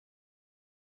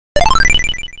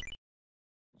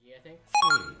I think.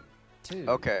 3,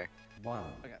 2, Okay. 1.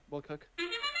 Okay, we'll cook.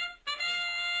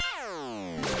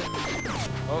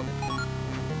 Oh.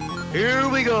 Here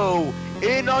we go.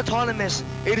 In autonomous,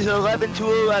 it is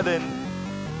 11-11.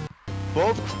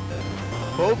 Both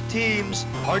teams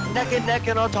are neck and neck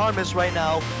in autonomous right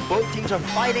now. Both teams are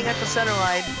fighting at the center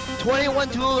line.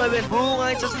 21-11. Blue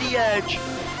Lions is the edge.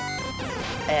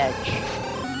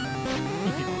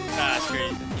 That's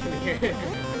crazy.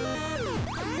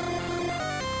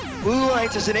 Blue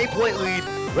Lions is an 8-point lead.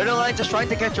 Red Alliance is trying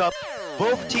to catch up.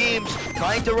 Both teams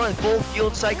trying to run full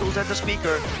field cycles at the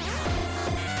speaker.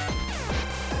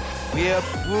 We have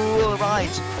Blue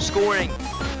Alliance scoring.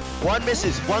 One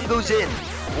misses, one goes in.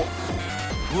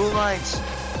 Blue Alliance.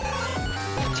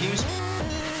 Teams.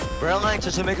 Red Alliance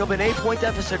has to make up an 8-point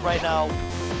deficit right now.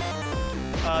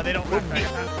 They don't have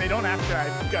to.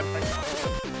 I got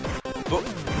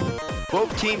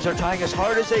Both teams are trying as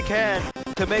hard as they can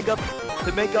to make up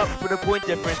for the point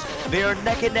difference. They are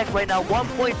neck and neck right now. 1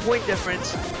 point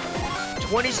difference.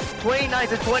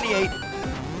 29-28.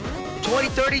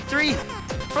 20-33.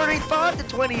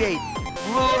 35-28.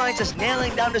 Blue Alliance is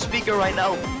nailing down the speaker right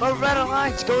now. But Red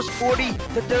Alliance goes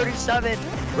 40-37.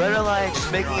 Red Alliance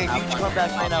is making a huge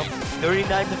comeback right now.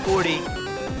 39-40.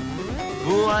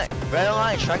 Red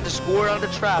Alliance trying to score on the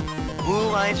trap. Blue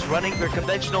Alliance running their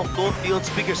conventional full field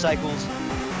speaker cycles.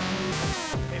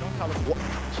 They don't tell us what.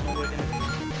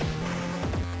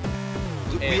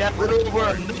 We have a little over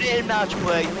a minute in match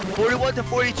play.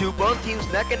 41-42. Both teams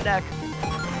neck and neck.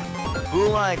 Blue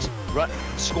Alliance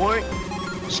scores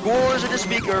at the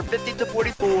speaker.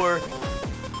 50-44.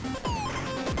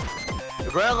 The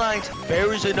Red Alliance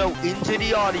buries a note into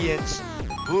the audience.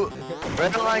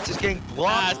 Red Alliance is getting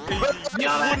blocked. Red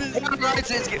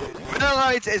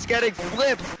Alliance is getting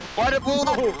flipped by the Blue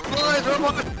Alliance.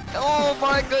 Oh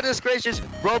my goodness gracious.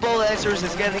 Robo Lancers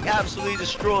is getting absolutely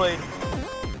destroyed.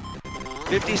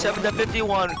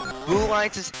 57-51. Blue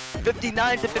Alliance is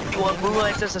 59-51. Blue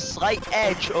Alliance has a slight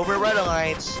edge over Red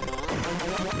Alliance.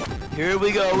 Here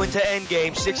we go into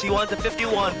endgame.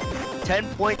 61-51.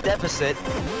 10-point deficit.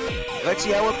 Let's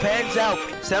see how it pans out.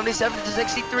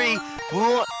 77-63.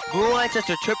 Blue Alliance has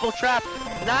a triple trap.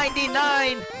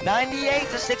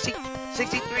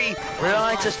 98-63. Red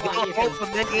Alliance is no hope of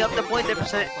making up the point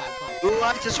deficit. Blue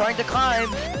Alliance is trying to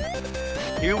climb.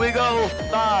 Here we go.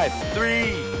 5,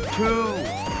 3, 2,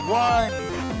 1.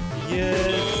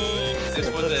 Yes. This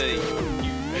was a